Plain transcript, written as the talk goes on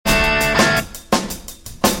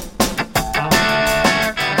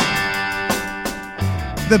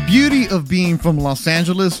The beauty of being from Los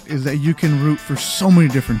Angeles is that you can root for so many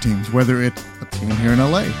different teams, whether it's a team here in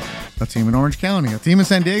LA, a team in Orange County, a team in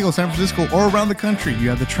San Diego, San Francisco, or around the country. You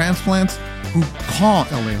have the transplants who call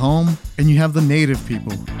LA home, and you have the native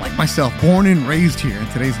people, like myself, born and raised here. And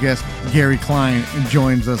today's guest, Gary Klein,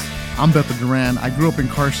 joins us. I'm Beto Duran. I grew up in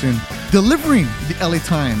Carson, delivering the LA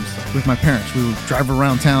Times with my parents. We would drive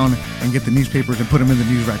around town and get the newspapers and put them in the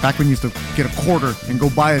news rack. Back when you used to get a quarter and go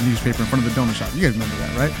buy a newspaper in front of the donut shop. You guys remember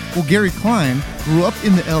that, right? Well, Gary Klein grew up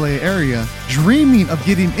in the LA area, dreaming of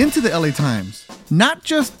getting into the LA Times. Not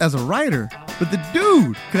just as a writer, but the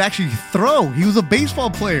dude could actually throw. He was a baseball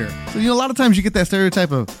player. So, a lot of times you get that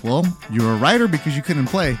stereotype of, well, you're a writer because you couldn't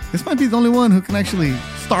play. This might be the only one who can actually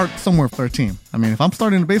start somewhere for a team. I mean, if I'm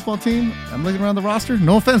starting a baseball team, I'm looking around the roster.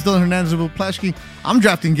 No offense, Dylan Hernandez or Plashke. I'm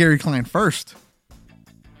drafting Gary Klein first.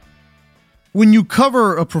 When you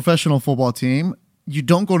cover a professional football team, you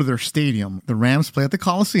don't go to their stadium. The Rams play at the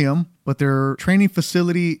Coliseum, but their training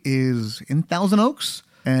facility is in Thousand Oaks.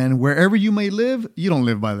 And wherever you may live, you don't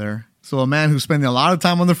live by there. So a man who's spending a lot of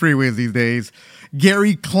time on the freeways these days,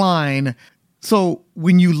 Gary Klein. So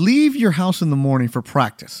when you leave your house in the morning for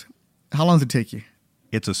practice, how long does it take you?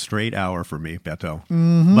 It's a straight hour for me, Beto.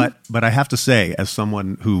 Mm-hmm. But I have to say, as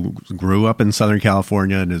someone who grew up in Southern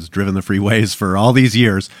California and has driven the freeways for all these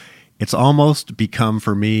years, it's almost become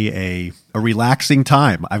for me a relaxing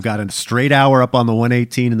time. I've got a straight hour up on the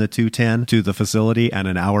 118 and the 210 to the facility and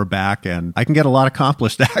an hour back, and I can get a lot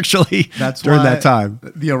accomplished actually during that time.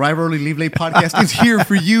 The Arrive Early, Leave Late podcast is here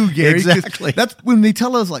for you, Gary. Exactly. That's when they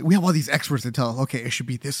tell us, like, we have all these experts that tell us, okay, it should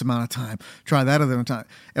be this amount of time. Try that other time.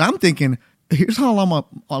 And I'm thinking, here's how long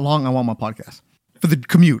I want my podcast. For the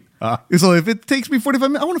commute. So if it takes me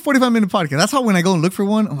 45 minutes, I want a 45-minute podcast. That's how when I go and look for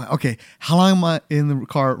one, I'm like, okay, how long am I in the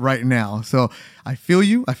car right now? So I feel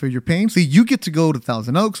you. I feel your pain. See, you get to go to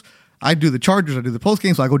Thousand Oaks. I do the Chargers. I do the post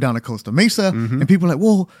game. So I go down to Costa Mesa. Mm-hmm. And people are like,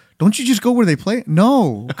 well, don't you just go where they play?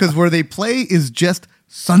 No, because where they play is just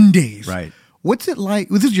Sundays. Right. What's it like?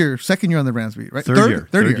 This is your second year on the Rams beat, right?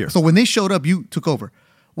 Third year. So when they showed up, you took over.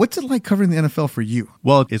 What's it like covering the NFL for you?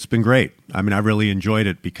 Well, it's been great. I mean, I really enjoyed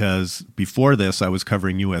it because before this, I was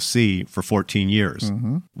covering USC for 14 years,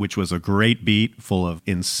 which was a great beat full of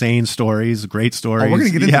insane stories, great stories. Oh, we're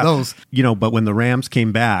going to get into those. But when the Rams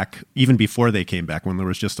came back, even before they came back, when there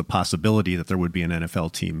was just a possibility that there would be an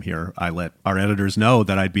NFL team here, I let our editors know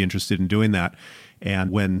that I'd be interested in doing that.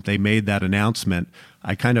 And when they made that announcement,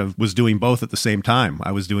 I kind of was doing both at the same time.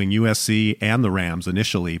 I was doing USC and the Rams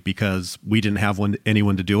initially because we didn't have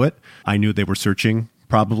anyone to do it. I knew they were searching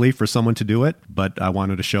probably for someone to do it, but I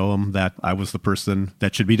wanted to show them that I was the person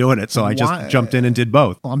that should be doing it. So I just jumped in and did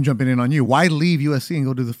both. Well, I'm jumping in on you. Why leave USC and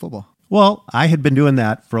go do the football? Well, I had been doing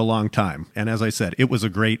that for a long time. And as I said, it was a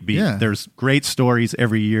great beat. Yeah. There's great stories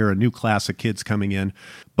every year, a new class of kids coming in.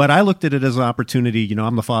 But I looked at it as an opportunity.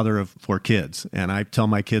 I'm the father of 4 kids, and I tell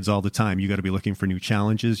my kids all the time, you got to be looking for new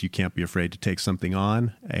challenges. You can't be afraid to take something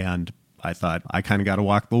on. And I thought I kind of got to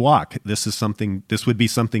walk the walk. This would be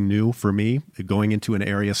something new for me, going into an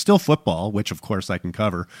area, still football, which of course I can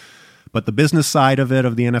cover. But the business side of it,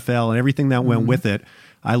 of the NFL and everything that went with it,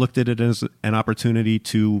 I looked at it as an opportunity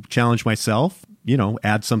to challenge myself,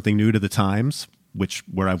 add something new to the Times,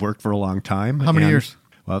 where I've worked for a long time. How many years?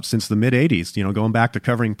 Well, since the mid-'80s, going back to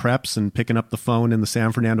covering preps and picking up the phone in the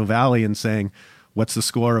San Fernando Valley and saying, what's the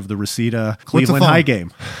score of the Reseda-Cleveland High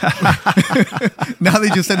game? Now they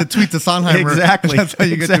just send a tweet to Sondheimer. Exactly. That's how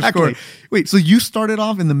you get your score. Wait, so you started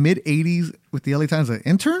off in the mid-'80s with the LA Times as an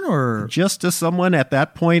intern, or? Just as someone at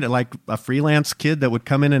that point, like a freelance kid that would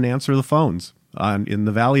come in and answer the phones in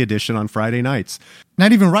the Valley edition on Friday nights.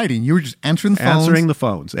 Not even writing. You were just answering the phones. Answering the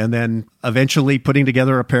phones. And then eventually putting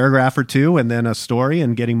together a paragraph or two and then a story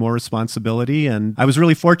and getting more responsibility. And I was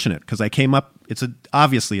really fortunate because I came up, it's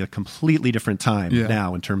obviously a completely different time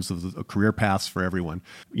now in terms of the career paths for everyone.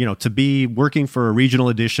 To be working for a regional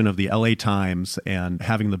edition of the LA Times and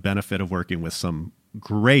having the benefit of working with some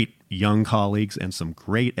great young colleagues and some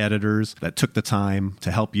great editors that took the time to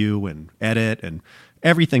help you and edit and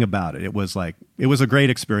everything about it. It was a great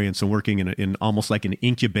experience, and working in almost like an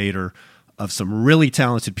incubator of some really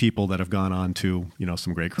talented people that have gone on to,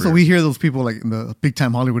 some great careers. So we hear those people like the big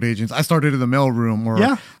time Hollywood agents. I started in the mailroom,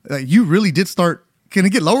 or you really did start. Can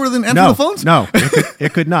it get lower than answering the phones? No,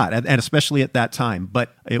 it could not, and especially at that time.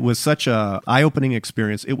 But it was such a eye-opening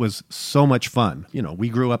experience. It was so much fun. We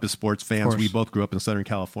grew up as sports fans. We both grew up in Southern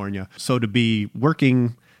California. So to be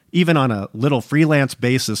working even on a little freelance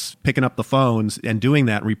basis, picking up the phones and doing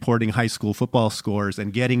that, reporting high school football scores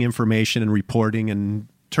and getting information and reporting and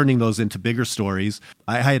turning those into bigger stories.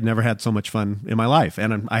 I had never had so much fun in my life,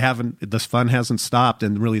 and this fun hasn't stopped.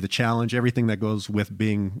 And really, the challenge, everything that goes with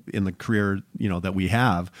being in the career, that we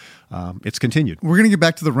have, it's continued. We're gonna get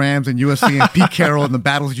back to the Rams and USC and Pete Carroll and the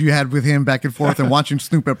battles you had with him back and forth, and watching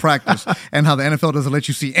Snoop at practice, and how the NFL doesn't let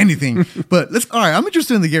you see anything. But all right, I'm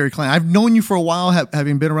interested in the Gary Klein. I've known you for a while,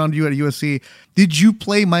 having been around you at USC. Did you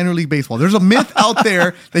play minor league baseball? There's a myth out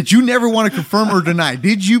there that you never want to confirm or deny.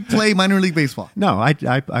 Did you play minor league baseball? No, I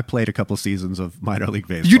played a couple seasons of minor league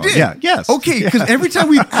baseball. You did? Yeah. Yes. Okay, because every time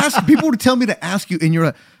we ask, people would tell me to ask you, and you're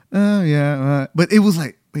like, oh, yeah. But it was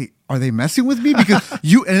like, wait, are they messing with me? Because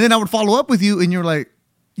and then I would follow up with you, and you're like,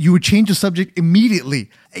 you would change the subject immediately.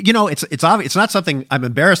 It's obvious. It's not something I'm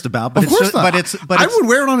embarrassed about, but of course not. I would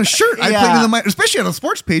wear it on a shirt. I played in the minor, especially on a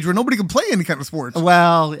sports page where nobody can play any kind of sports.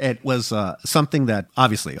 Well, it was something that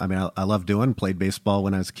obviously, I love doing. Played baseball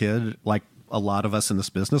when I was a kid, like a lot of us in this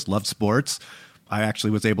business. Loved sports. I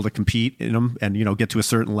actually was able to compete in them and get to a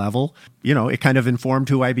certain level. It kind of informed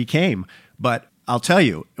who I became. But I'll tell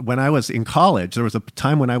you, when I was in college, there was a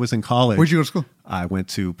time when I was in college. Where'd you go to school? I went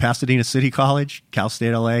to Pasadena City College, Cal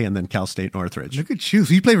State LA, and then Cal State Northridge. Look at you.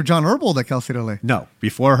 So you played for John Herbold at Cal State LA? No,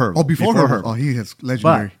 before Herbold. Oh, before Herbold. Oh, he is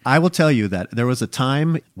legendary. But I will tell you that there was a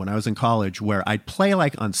time when I was in college where I'd play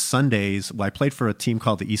like on Sundays. Well, I played for a team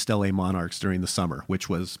called the East LA Monarchs during the summer, which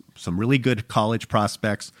was some really good college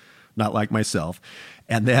prospects, not like myself.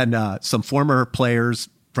 And then some former players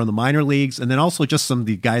from the minor leagues, and then also just some of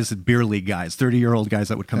the guys, beer league guys, 30-year-old guys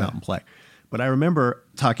that would come out and play. But I remember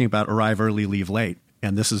talking about arrive early, leave late.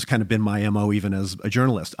 And this has kind of been my MO even as a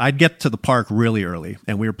journalist. I'd get to the park really early,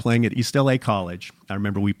 and we were playing at East LA College. I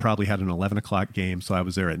remember we probably had an 11 o'clock game, so I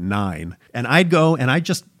was there at 9. And I'd go and I'd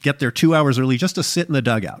just get there 2 hours early just to sit in the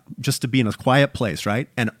dugout, just to be in a quiet place, right?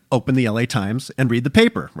 And open the LA Times and read the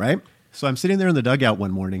paper, right? So I'm sitting there in the dugout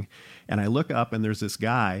one morning, and I look up, and there's this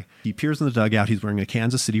guy. He appears in the dugout. He's wearing a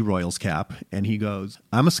Kansas City Royals cap, and he goes,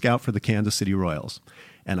 I'm a scout for the Kansas City Royals,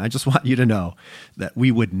 and I just want you to know that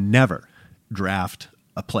we would never draft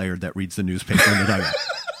a player that reads the newspaper in the dugout.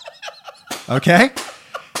 Okay?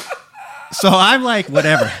 So I'm like,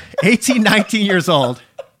 whatever, 18, 19 years old,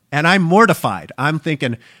 and I'm mortified. I'm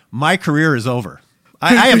thinking, my career is over.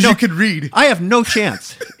 You could read. I have no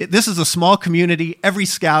chance. This is a small community. Every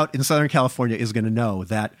scout in Southern California is going to know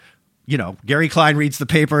that, Gary Klein reads the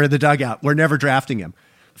paper in the dugout. We're never drafting him.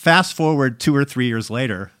 Fast forward 2 or 3 years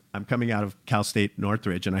later, I'm coming out of Cal State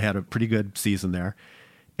Northridge, and I had a pretty good season there.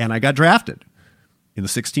 And I got drafted in the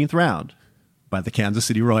 16th round by the Kansas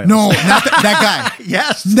City Royals. No, not that guy.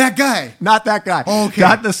 Yes. That guy. Not that guy. Okay.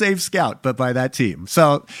 Not the same scout, but by that team.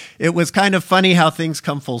 So it was kind of funny how things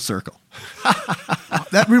come full circle.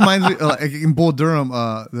 That reminds me, in Bull Durham,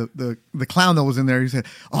 the clown that was in there, he said,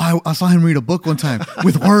 I saw him read a book one time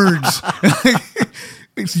with words.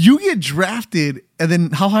 So you get drafted, and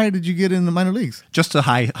then how high did you get in the minor leagues? Just a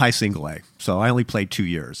high single A. So I only played 2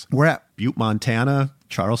 years. Where at? Butte, Montana,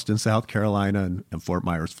 Charleston, South Carolina, and Fort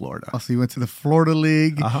Myers, Florida. Oh, so you went to the Florida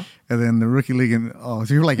League, and then the rookie league, and so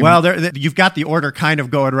you're like, you've got the order kind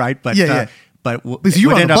of going right, but yeah. But so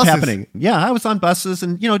what ended up happening? Yeah, I was on buses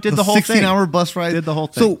and did the whole 16-hour bus ride. Did the whole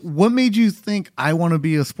thing. So what made you think I want to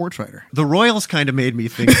be a sports writer? The Royals kind of made me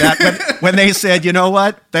think that when they said, you know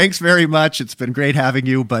what, thanks very much, it's been great having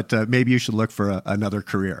you, but maybe you should look for another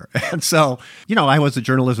career. And so, I was a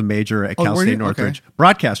journalism major at Cal State Northridge,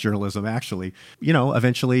 broadcast journalism actually.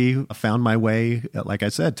 Eventually found my way, like I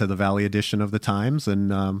said, to the Valley edition of the Times,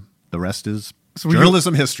 and the rest is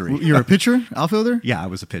journalism history. You're a pitcher, outfielder? Yeah, I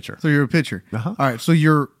was a pitcher. So you're a pitcher. All right. So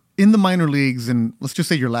you're in the minor leagues, and let's just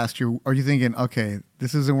say your last year. Are you thinking, okay,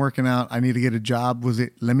 this isn't working out, I need to get a job? Was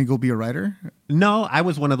it, let me go be a writer? No, I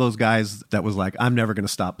was one of those guys that was like, I'm never going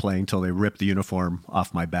to stop playing till they rip the uniform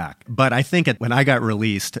off my back. But I think when I got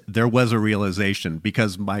released, there was a realization,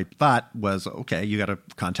 because my thought was, okay, you got to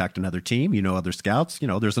contact another team, other scouts,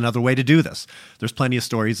 there's another way to do this. There's plenty of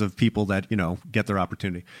stories of people that, get their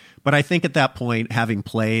opportunity. But I think at that point, having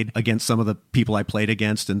played against some of the people I played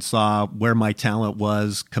against and saw where my talent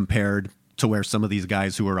was compared to where some of these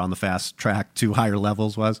guys who were on the fast track to higher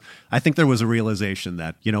levels was, I think there was a realization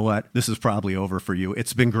that, you know what, this is probably over for you.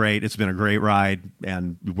 It's been great. It's been a great ride,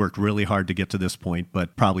 and you worked really hard to get to this point,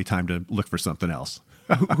 but probably time to look for something else.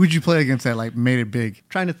 Who'd you play against that made it big?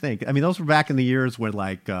 Trying to think. I mean, those were back in the years where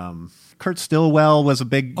Kurt Stillwell was a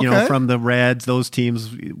big, from the Reds. Those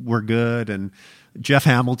teams were good, and Jeff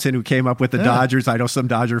Hamilton, who came up with the Dodgers. I know some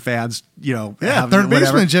Dodger fans, third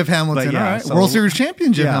baseman Jeff Hamilton. All right. World Series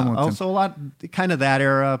champion Jeff Hamilton. Also a lot, kind of that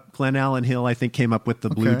era. Glenn Allen Hill, I think, came up with the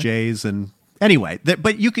Blue Jays, and Anyway,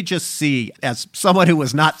 but you could just see, as someone who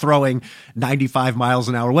was not throwing 95 miles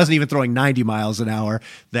an hour, wasn't even throwing 90 miles an hour,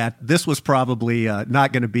 that this was probably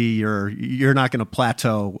not going to be you're not going to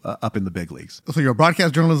plateau up in the big leagues. So you're a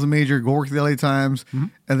broadcast journalism major, go work at the LA Times,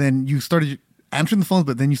 and then you started answering the phones,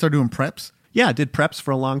 but then you started doing preps? Yeah, I did preps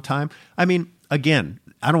for a long time. I mean, again,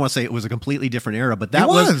 I don't want to say it was a completely different era, but that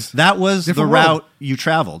was the route you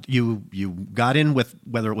traveled. You got in with,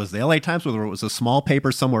 whether it was the LA Times, whether it was a small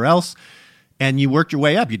paper somewhere else, and you worked your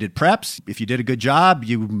way up. You did preps. If you did a good job,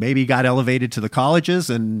 you maybe got elevated to the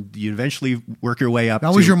colleges, and you eventually work your way up.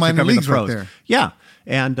 That was your minor leagues the pros. right there. Yeah.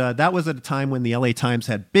 And that was at a time when the LA Times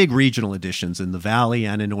had big regional editions in the Valley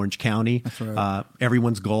and in Orange County. That's right.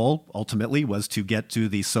 Everyone's goal ultimately was to get to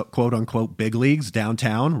the quote unquote big leagues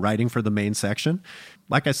downtown, writing for the main section.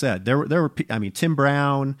 Like I said, there were Tim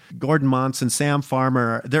Brown, Gordon Monson, Sam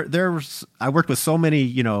Farmer. I worked with so many,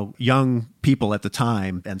 young people at the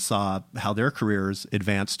time and saw how their careers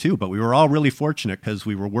advanced too. But we were all really fortunate because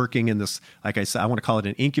we were working in this, like I said, I want to call it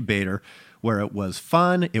an incubator, where it was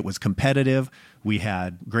fun, it was competitive. We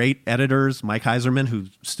had great editors. Mike Heiserman, who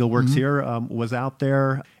still works here, was out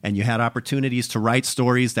there. And you had opportunities to write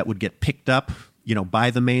stories that would get picked up, by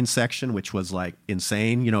the main section, which was like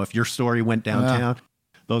insane. If your story went downtown,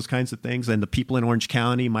 those kinds of things. And the people in Orange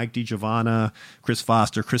County, Mike DiGiovanna, Chris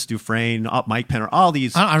Foster, Chris Dufresne, Mike Penner, all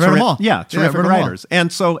these. I read them all. Yeah, terrific writers.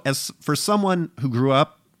 And so as for someone who grew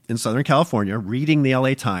up in Southern California, reading the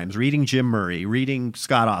LA Times, reading Jim Murray, reading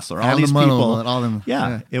Scott Ostler, all these people.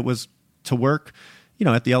 It was to work,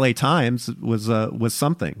 at the LA Times was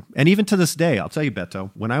something. And even to this day, I'll tell you,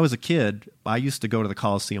 Beto, when I was a kid, I used to go to the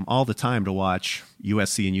Coliseum all the time to watch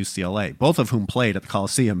USC and UCLA, both of whom played at the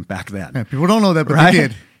Coliseum back then. Yeah, people don't know that, but they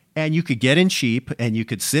did. And you could get in cheap and you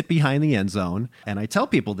could sit behind the end zone. And I tell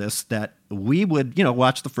people this, that we would,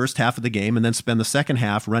 watch the first half of the game and then spend the second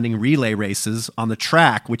half running relay races on the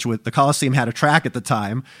track, which the Coliseum had a track at the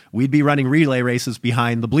time. We'd be running relay races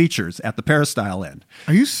behind the bleachers at the peristyle end.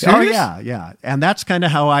 Are you serious? Oh, yeah. And that's kind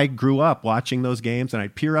of how I grew up, watching those games. And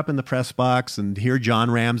I'd peer up in the press box and hear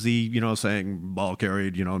John Ramsey, saying, ball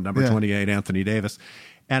carried, number 28, Anthony Davis.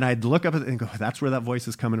 And I'd look up and go, that's where that voice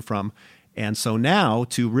is coming from. And so now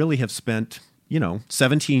to really have spent,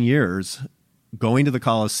 17 years going to the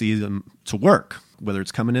Coliseum to work, whether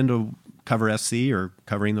it's coming in to cover SC or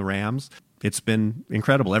covering the Rams, it's been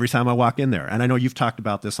incredible every time I walk in there. And I know you've talked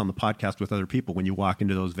about this on the podcast with other people when you walk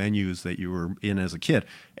into those venues that you were in as a kid.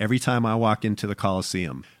 Every time I walk into the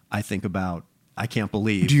Coliseum, I think about, I can't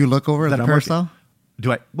believe. Do you look over at the peristyle?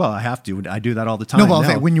 Do I? Well, I have to. I do that all the time. No, but I'll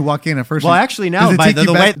say when you walk in at first. Well, actually, now by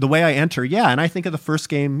the way I enter, and I think of the first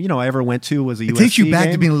game I ever went to was a USC game. It takes you back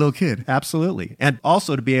to being a little kid. Absolutely, and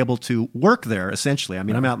also to be able to work there. Essentially, I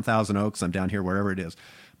mean, I'm out in Thousand Oaks. I'm down here wherever it is,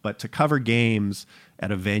 but to cover games at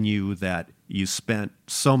a venue that you spent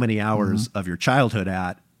so many hours of your childhood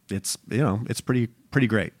at, it's it's pretty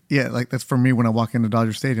great. Yeah, like that's for me when I walk into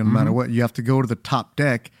Dodger Stadium. No matter what, you have to go to the top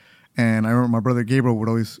deck. And I remember my brother Gabriel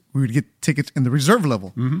we would get tickets in the reserve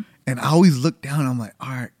level. And I always look down and I'm like, all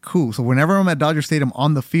right, cool. So whenever I'm at Dodger Stadium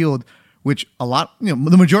on the field, which a lot, the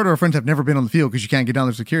majority of our friends have never been on the field because you can't get down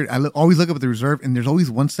there security. I always look up at the reserve and there's always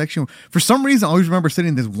one section. For some reason, I always remember sitting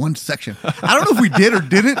in this one section. I don't know if we did or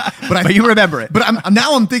didn't, but you remember it. But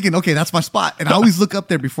I'm thinking, okay, that's my spot. And I always look up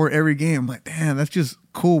there before every game. I'm like, damn, that's just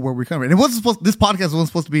cool where we're coming. And this podcast wasn't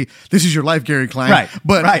supposed to be, this is your life, Gary Klein. Right.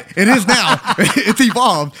 But it is now. It's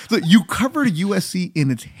evolved. So you covered USC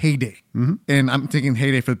in its heyday. And I'm thinking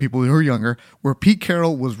heyday for the people who are younger, where Pete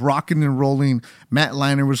Carroll was rocking and rolling. Matt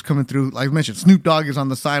Leinart was coming through. Like I mentioned, Snoop Dogg is on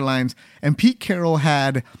the sidelines. And Pete Carroll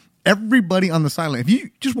had everybody on the sideline. If you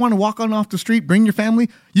just want to walk on off the street, bring your family,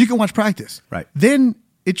 you can watch practice. Right. Then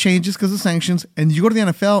it changes because of sanctions. And you go to the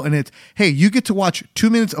NFL and it's, hey, you get to watch 2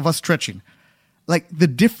 minutes of us stretching. Like the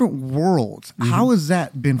different worlds. How has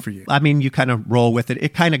that been for you? I mean, you kind of roll with it.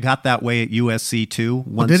 It kind of got that way at USC too.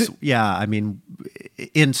 Did it? Yeah. I mean,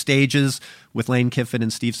 in stages with Lane Kiffin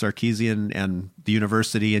and Steve Sarkisian and the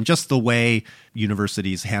university, and just the way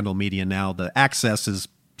universities handle media now, the access is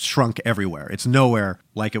shrunk everywhere. It's nowhere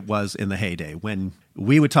like it was in the heyday when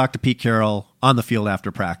we would talk to Pete Carroll on the field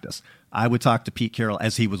after practice. I would talk to Pete Carroll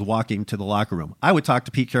as he was walking to the locker room. I would talk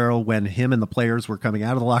to Pete Carroll when him and the players were coming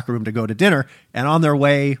out of the locker room to go to dinner and on their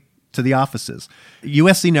way to the offices.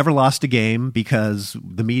 USC never lost a game because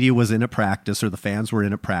the media was in a practice or the fans were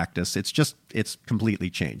in a practice. It's completely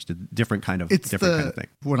changed. A different kind of kind of thing.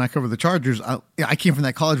 When I covered the Chargers, I came from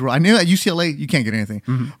that college world. I knew at UCLA you can't get anything,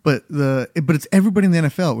 but it's everybody in the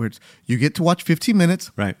NFL where it's you get to watch 15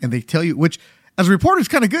 minutes, right? And they tell you which. as a reporter, it's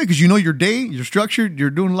kind of good because you know your day, you're structured, you're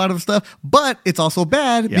doing a lot of stuff, but it's also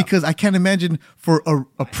bad because I can't imagine for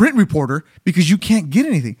a print reporter because you can't get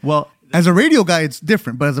anything. Well, as a radio guy, it's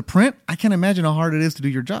different, but as a print, I can't imagine how hard it is to do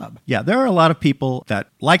your job. Yeah, there are a lot of people that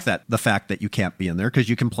like that, the fact that you can't be in there because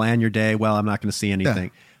you can plan your day. Well, I'm not going to see anything.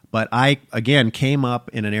 Yeah. But I, again, came up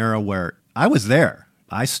in an era where I was there.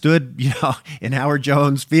 I stood, in Howard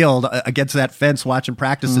Jones Field against that fence watching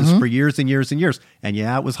practices for years and years and years. And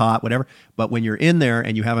yeah, it was hot, whatever. But when you're in there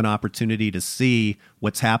and you have an opportunity to see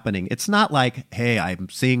what's happening, it's not like, hey, I'm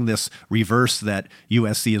seeing this reverse that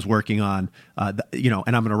USC is working on, and I'm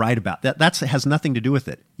going to write about that. That has nothing to do with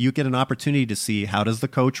it. You get an opportunity to see how does the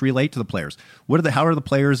coach relate to the players? How are the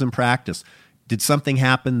players in practice? Did something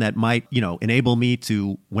happen that might, enable me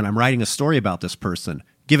to, when I'm writing a story about this person,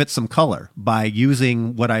 give it some color by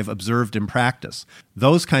using what I've observed in practice?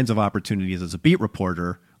 Those kinds of opportunities as a beat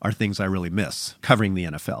reporter are things I really miss covering the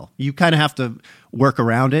NFL. You kind of have to work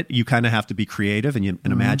around it. You kind of have to be creative and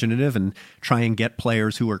imaginative and try and get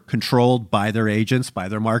players who are controlled by their agents, by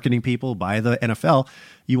their marketing people, by the NFL.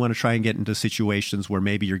 You want to try and get into situations where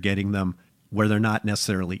maybe you're getting them where they're not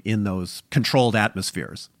necessarily in those controlled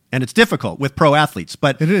atmospheres. And it's difficult with pro athletes,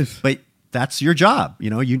 but it is. But that's your job.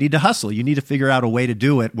 You need to hustle. You need to figure out a way to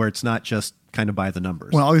do it where it's not just kind of by the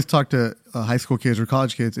numbers. When I always talk to high school kids or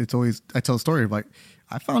college kids, I tell a story of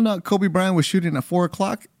I found out Kobe Bryant was shooting at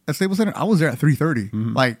 4:00 at Staples Center. I was there at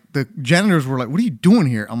 3:30. Like the janitors were like, "What are you doing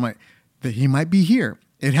here?" I'm like, "He might be here."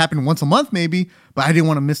 It happened once a month maybe, but I didn't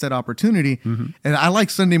want to miss that opportunity. And I like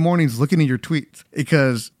Sunday mornings looking at your tweets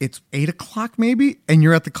because it's 8:00 maybe, and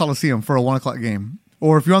you're at the Coliseum for a 1:00 game.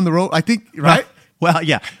 Or if you're on the road, I think, right? Well,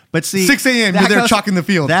 yeah. But see, 6 a.m., you're there chalking the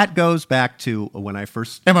field. That goes back to when I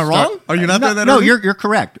first Am I wrong? Are you not there that No, early? you're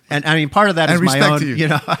correct. And I mean, part of that is my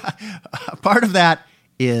own, part of that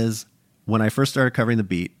is when I first started covering the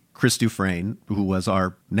beat, Chris Dufresne, who was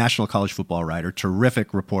our national college football writer,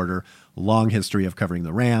 terrific reporter, long history of covering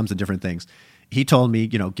the Rams and different things. He told me,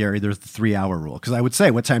 Gary, there's the 3-hour rule. Because I would say,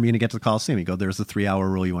 what time are you going to get to the Coliseum? He'd go, there's the 3-hour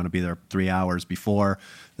rule. You want to be there 3 hours before.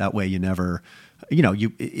 That way you never,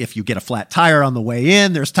 if you get a flat tire on the way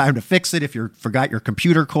in, there's time to fix it. If you forgot your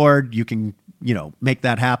computer cord, you can, make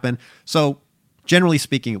that happen. So generally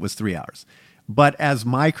speaking, it was 3 hours. But as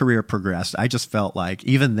my career progressed, I just felt like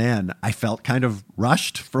even then I felt kind of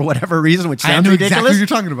rushed for whatever reason, which sounds ridiculous. Exactly what you're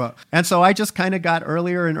talking about. And so I just kind of got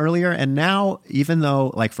earlier and earlier. And now, even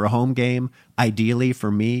though like for a home game, ideally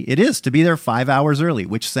for me, it is to be there 5 hours early,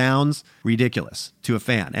 which sounds ridiculous to a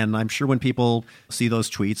fan. And I'm sure when people see those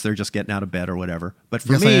tweets, they're just getting out of bed or whatever. But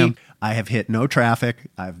for me, I have hit no traffic.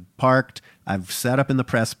 I've parked. I've set up in the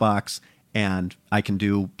press box. And I can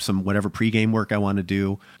do some whatever pregame work I want to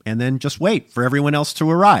do and then just wait for everyone else to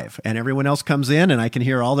arrive. And everyone else comes in and I can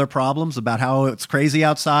hear all their problems about how it's crazy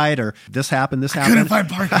outside or this happened. I couldn't find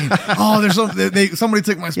parking. There's somebody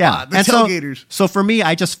took my spot. The tailgaters. So for me,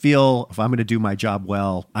 I just feel if I'm going to do my job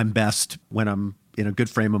well, I'm best when I'm in a good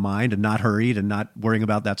frame of mind and not hurried and not worrying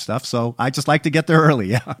about that stuff. So I just like to get there early.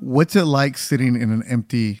 Yeah. What's it like sitting in an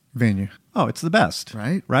empty venue? Oh, it's the best.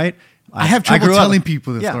 Right? I have trouble telling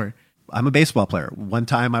people this story. I'm a baseball player. One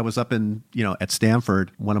time I was up in, at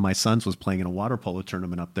Stanford, one of my sons was playing in a water polo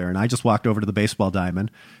tournament up there. And I just walked over to the baseball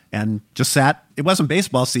diamond and just sat. It wasn't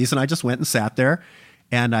baseball season. I just went and sat there.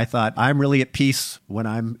 And I thought, I'm really at peace when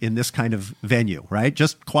I'm in this kind of venue, right?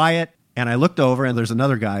 Just quiet. And I looked over and there's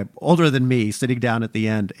another guy older than me sitting down at the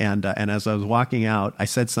end. And as I was walking out, I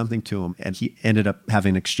said something to him and he ended up having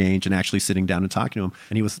an exchange and actually sitting down and talking to him.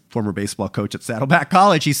 And he was a former baseball coach at Saddleback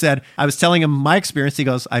College. He said, I was telling him my experience. He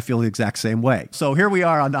goes, I feel the exact same way. So here we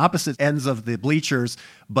are on the opposite ends of the bleachers,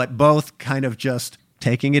 but both kind of just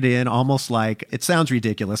taking it in almost like it sounds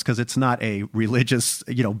ridiculous because it's not a religious,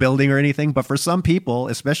 building or anything. But for some people,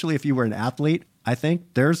 especially if you were an athlete, I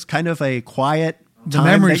think there's kind of a quiet the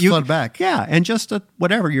memories flood back. Yeah, and just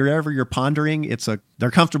whatever you're pondering,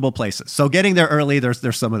 they're comfortable places. So getting there early,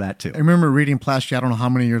 there's some of that too. I remember reading Plaschke, I don't know how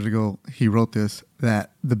many years ago he wrote this,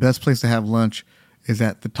 that the best place to have lunch is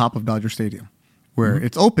at the top of Dodger Stadium, where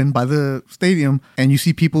it's open by the stadium, and you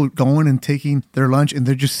see people going and taking their lunch, and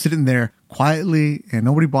they're just sitting there quietly, and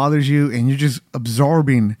nobody bothers you, and you're just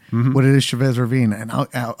absorbing what it is Chavez Ravine. And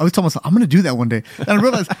I always tell myself, I'm going to do that one day. And I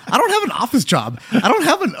realized I don't have an office job. I don't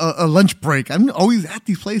have a lunch break. I'm always at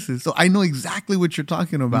these places, so I know exactly what you're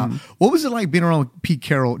talking about. What was it like being around with Pete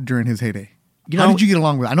Carroll during his heyday? How did you get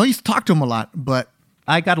along with it? I know you talked to him a lot, but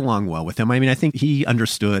I got along well with him. I mean, I think he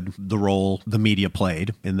understood the role the media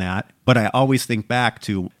played in that. But I always think back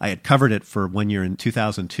to, I had covered it for 1 year in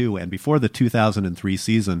 2002. And before the 2003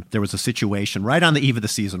 season, there was a situation right on the eve of the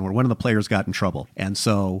season where one of the players got in trouble. And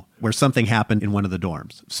so where something happened in one of the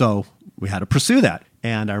dorms. So we had to pursue that.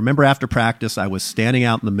 And I remember after practice, I was standing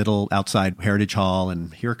out in the middle outside Heritage Hall,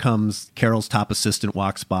 and here comes Carroll's top assistant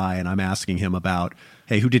walks by, and I'm asking him about,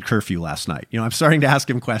 hey, who did curfew last night? I'm starting to ask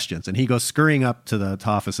him questions, and he goes scurrying up to the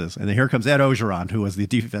offices. And then here comes Ed Ogeron, who was the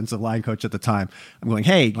defensive line coach at the time. I'm going,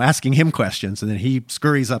 hey, asking him questions, and then he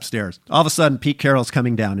scurries upstairs. All of a sudden, Pete Carroll's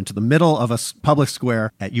coming down into the middle of a public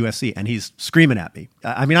square at USC, and he's screaming at me.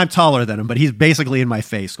 I mean, I'm taller than him, but he's basically in my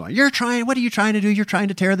face going, what are you trying to do? You're trying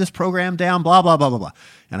to tear this program down, blah, blah, blah, blah, blah.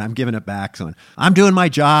 And I'm giving it back. So I'm doing my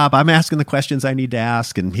job. I'm asking the questions I need to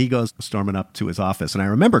ask. And he goes storming up to his office. And I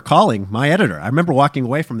remember calling my editor. I remember walking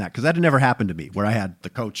away from that because that had never happened to me, where I had the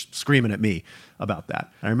coach screaming at me about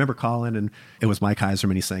that. I remember calling, and it was Mike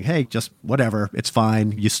Heiserman. He's saying, hey, just whatever. It's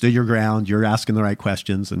fine. You stood your ground. You're asking the right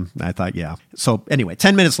questions. And I thought, yeah. So anyway,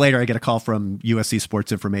 10 minutes later, I get a call from USC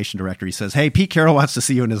Sports Information Director. He says, hey, Pete Carroll wants to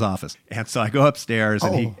see you in his office. And so I go upstairs,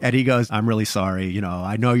 and he goes, I'm really sorry.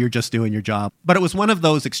 I know you're just doing your job. But it was one of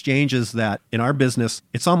those exchanges that in our business,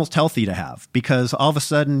 it's almost healthy to have, because all of a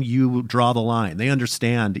sudden you draw the line. They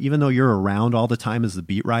understand, even though you're around all the time as the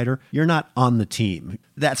beat writer, you're not on the team.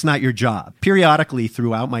 That's not your job. Periodically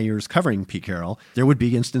throughout my years covering Pete Carroll, there would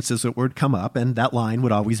be instances that would come up, and that line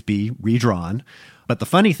would always be redrawn. But the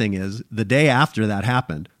funny thing is, the day after that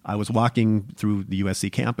happened, I was walking through the USC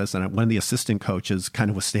campus, and one of the assistant coaches kind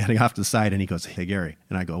of was standing off to the side, and he goes, hey, Gary.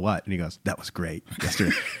 And I go, what? And he goes, that was great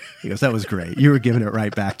yesterday. He goes, that was great. You were giving it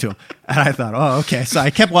right back to him. And I thought, oh, okay. So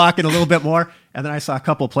I kept walking a little bit more, and then I saw a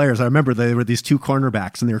couple of players. I remember they were these two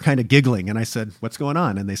cornerbacks, and they were kind of giggling. And I said, what's going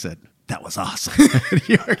on? And they said, that was awesome.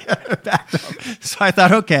 You were getting it back to him. So I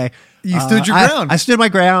thought, okay. You stood your ground. I stood my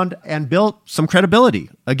ground and built some credibility,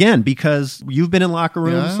 again, because you've been in locker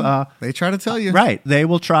rooms. Yeah, they try to tell you. Right. They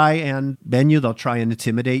will try and bend you. They'll try and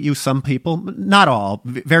intimidate you. Some people, not all,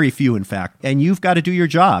 very few, in fact. And you've got to do your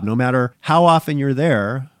job no matter how often you're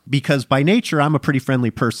there, because by nature, I'm a pretty friendly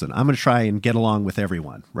person. I'm going to try and get along with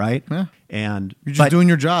everyone, right? Yeah. And you're just doing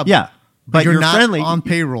your job. Yeah. But you're not friendly on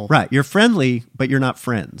payroll. Right. You're friendly, but you're not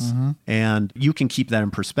friends. Mm-hmm. And you can keep that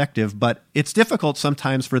in perspective. But it's difficult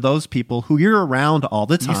sometimes for those people who you're around all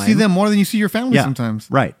the time. You see them more than you see your family sometimes.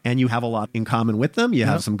 Right. And you have a lot in common with them. You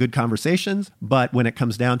have some good conversations. But when it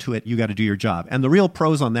comes down to it, you got to do your job. And the real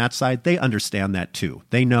pros on that side, they understand that too.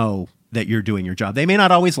 They know that you're doing your job. They may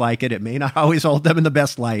not always like it. It may not always hold them in the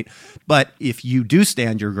best light. But if you do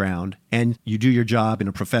stand your ground and you do your job in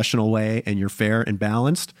a professional way and you're fair and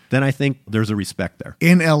balanced, then I think there's a respect there.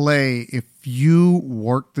 In LA, if you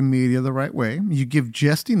work the media the right way, you give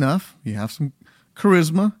just enough, you have some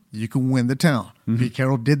charisma, you can win the town. Mm-hmm. Pete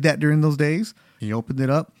Carroll did that during those days. He opened it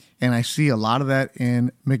up. And I see a lot of that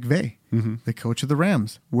in McVay, the coach of the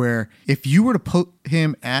Rams, where if you were to put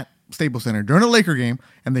him at Staples Center during a Laker game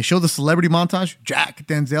and they show the celebrity montage, Jack,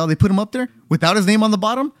 Denzel, they put him up there without his name on the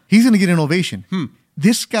bottom, he's going to get an ovation.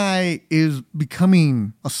 This guy is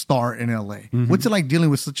becoming a star in LA. What's it like dealing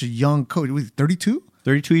with such a young coach? Was he 32?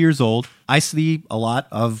 32 years old. I see a lot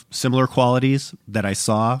of similar qualities that I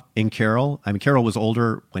saw in Carroll. I mean, Carroll was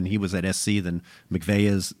older when he was at SC than McVay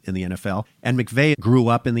is in the NFL. And McVay grew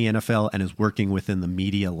up in the NFL and is working within the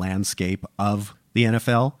media landscape of the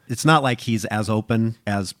NFL. It's not like he's as open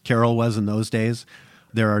as Carroll was in those days.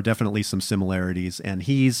 There are definitely some similarities, and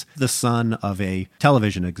he's the son of a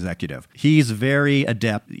television executive. He's very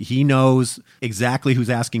adept. He knows exactly who's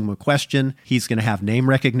asking him a question. He's going to have name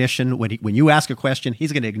recognition. When you ask a question,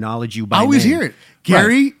 he's going to acknowledge you by name. I always hear it.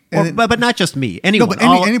 Gary. Right. But not just me. Anyone. No,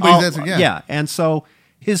 but anybody that's, yeah. And so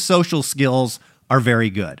his social skills are very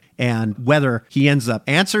good. And whether he ends up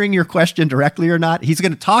answering your question directly or not, he's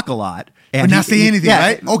going to talk a lot. And but not say anything,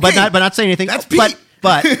 right? Okay. But not say anything. That's Pete.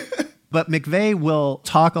 But McVay will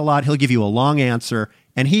talk a lot. He'll give you a long answer,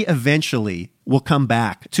 and he eventually will come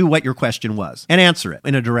back to what your question was and answer it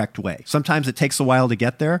in a direct way. Sometimes it takes a while to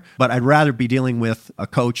get there, but I'd rather be dealing with a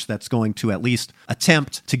coach that's going to at least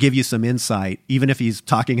attempt to give you some insight. Even if he's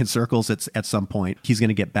talking in circles at some point, he's going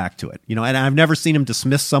to get back to it. And I've never seen him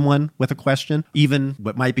dismiss someone with a question, even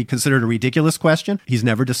what might be considered a ridiculous question. He's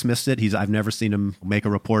never dismissed it. I've never seen him make a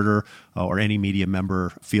reporter or any media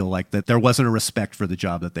member feel like that there wasn't a respect for the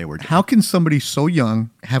job that they were doing. How can somebody so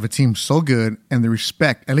young have a team so good and the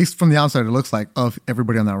respect, at least from the outside, it looks like, of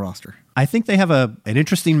everybody on that roster? I think they have an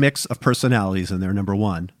interesting mix of personalities in there, number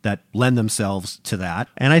one, that lend themselves to that.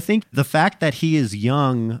 And I think the fact that he is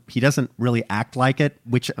young, he doesn't really act like it,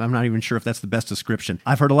 which I'm not even sure if that's the best description.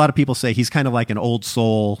 I've heard a lot of people say he's kind of like an old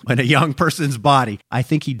soul in a young person's body. I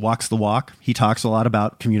think he walks the walk. He talks a lot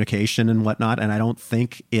about communication and whatnot, and I don't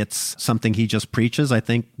think it's something he just preaches. I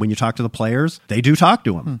think when you talk to the players, they do talk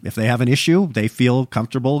to him. If they have an issue, they feel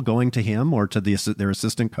comfortable going to him or to their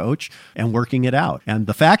assistant coach and working it out. And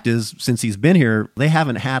the fact is, since he's been here, they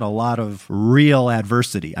haven't had a lot of real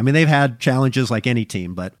adversity. I mean, they've had challenges like any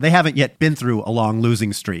team, but they haven't yet been through a long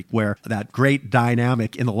losing streak where that great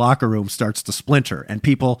dynamic in the locker room starts to splinter and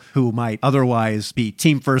people who might otherwise be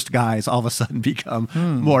team first guys all of a sudden become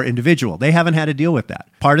more individual. They haven't had to deal with that.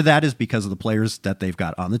 Part of that is because of the players that they've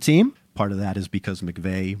got on the team. Part of that is because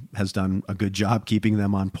McVay has done a good job keeping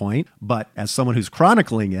them on point. But as someone who's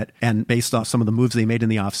chronicling it, and based off some of the moves they made in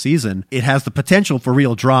the offseason, it has the potential for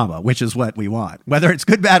real drama, which is what we want. Whether it's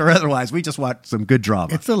good, bad, or otherwise, we just want some good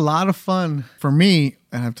drama. It's a lot of fun. For me,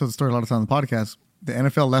 and I've told the story a lot of times on the podcast, the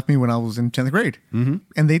NFL left me when I was in 10th grade. Mm-hmm.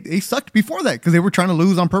 And they sucked before that because they were trying to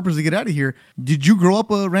lose on purpose to get out of here. Did you grow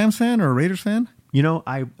up a Rams fan or a Raiders fan? You know,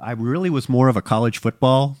 I really was more of a college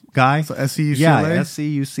football guy. So SC, UCLA? Yeah, SC,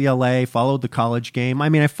 UCLA, followed the college game. I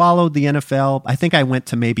mean, I followed the NFL. I think I went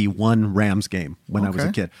to maybe one Rams game when I was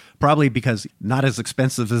a kid. Probably because not as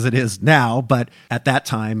expensive as it is now, but at that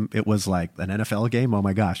time, it was like an NFL game. Oh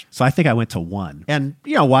my gosh. So I think I went to one. And,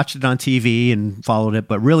 you know, watched it on TV and followed it.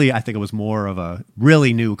 But really, I think it was more of a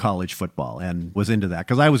really new college football and was into that.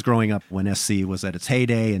 Because I was growing up when SC was at its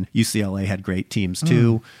heyday and UCLA had great teams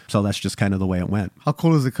too. So that's just kind of the way it went. How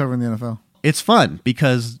cool is it covering the NFL? It's fun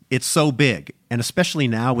because it's so big. And especially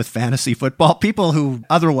now with fantasy football, people who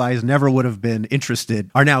otherwise never would have been interested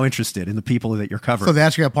are now interested in the people that you're covering. So they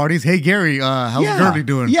ask you at parties, hey, Gary, how's Gurley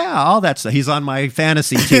doing? Yeah, all that stuff. He's on my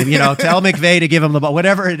fantasy team. You know, tell McVay to give him the ball,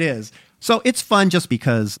 whatever it is. So it's fun just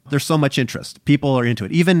because there's so much interest. People are into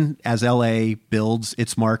it. Even as LA builds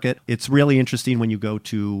its market, it's really interesting when you go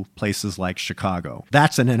to places like Chicago.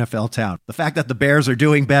 That's an NFL town. The fact that the Bears are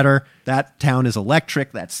doing better, that town is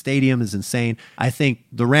electric. That stadium is insane. I think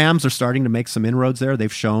the Rams are starting to make some inroads there.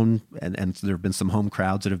 They've shown, and there have been some home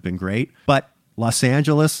crowds that have been great. But Los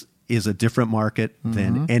Angeles is a different market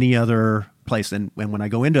than any other place. And when I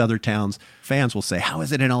go into other towns, fans will say, how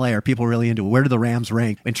is it in LA? Are people really into it? Where do the Rams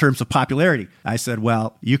rank in terms of popularity? I said,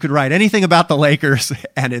 well, you could write anything about the Lakers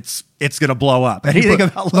and it's going to blow up. Anything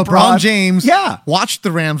about LeBron James watched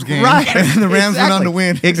the Rams game. Right. And the Rams went on to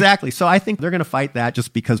win. Exactly. So I think they're going to fight that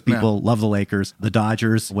just because people love the Lakers, the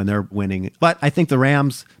Dodgers when they're winning. But I think the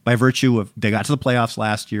Rams, by virtue of they got to the playoffs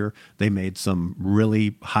last year, they made some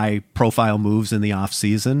really high profile moves in the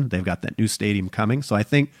offseason. They've got that new stadium coming. So I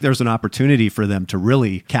think there's an opportunity for them to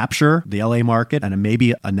really capture the LA market and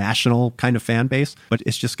maybe a national kind of fan base, but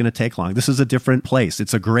it's just going to take long. This is a different place.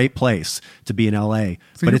 It's a great place to be in LA,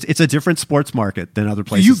 but it's a different sports market than other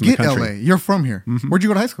places in the country. You get LA. You're from here. Mm-hmm. Where'd you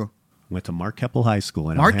go to high school? Went to Mark Keppel High School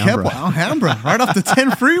in Alhambra, right off the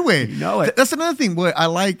 10 freeway. You know it. That's another thing. What I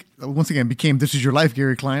like, once again, became This Is Your Life,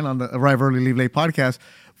 Gary Klein on the Arrive Early, Leave Late podcast.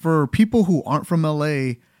 For people who aren't from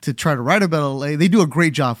LA to try to write about LA, they do a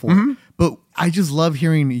great job for it. But I just love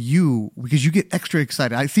hearing you because you get extra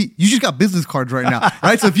excited. I see you just got business cards right now,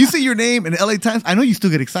 right? So if you see your name in LA Times, I know you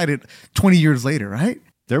still get excited 20 years later, right?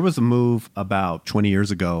 There was a move about 20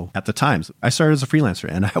 years ago at the Times. I started as a freelancer,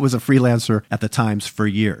 and I was a freelancer at the Times for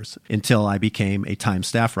years until I became a Times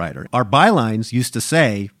staff writer. Our bylines used to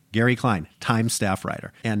say, Gary Klein, Times staff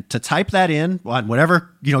writer. And to type that in on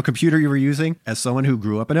whatever computer you were using, as someone who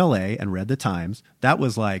grew up in LA and read the Times, that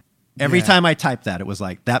was like, every time I typed that, it was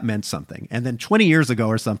like, that meant something. And then 20 years ago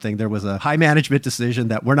or something, there was a high management decision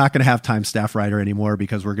that we're not going to have Times staff writer anymore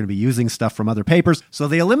because we're going to be using stuff from other papers. So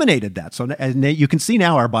they eliminated that. So and you can see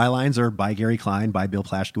now our bylines are by Gary Klein, by Bill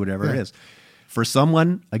Plaschke, whatever it is. For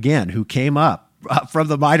someone, again, who came up from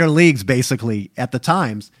the minor leagues, basically, at the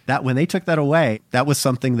Times, that when they took that away, that was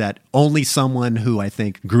something that only someone who I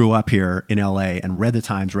think grew up here in LA and read the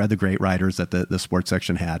Times, read the great writers that the sports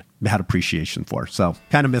section had appreciation for. So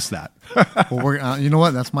kind of missed that. Well, you know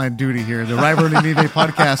what? That's my duty here. The Arrive Early, Leave Late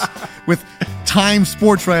podcast with Times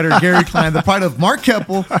sports writer Gary Klein, the pride of Mark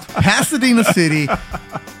Keppel, Pasadena City,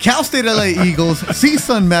 Cal State LA Eagles,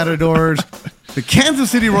 CSUN Matadors, the Kansas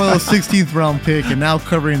City Royals 16th round pick, and now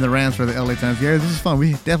covering the Rams for the LA Times. Gary, this is fun.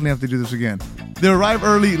 We definitely have to do this again. The Arrive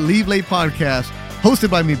Early, Leave Late podcast, hosted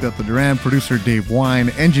by me, Beto Duran, producer Dave Wine,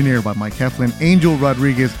 engineered by Mike Heflin. Angel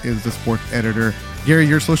Rodriguez is the sports editor. Gary,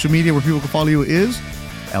 your social media where people can follow you is?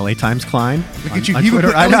 LA Times Klein. Look at you. He would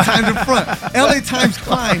put LA Times in front. LA Times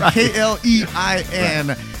Klein, Klein.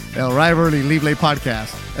 The Arrive Early, Leave Late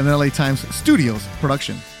podcast, an LA Times Studios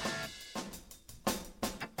production.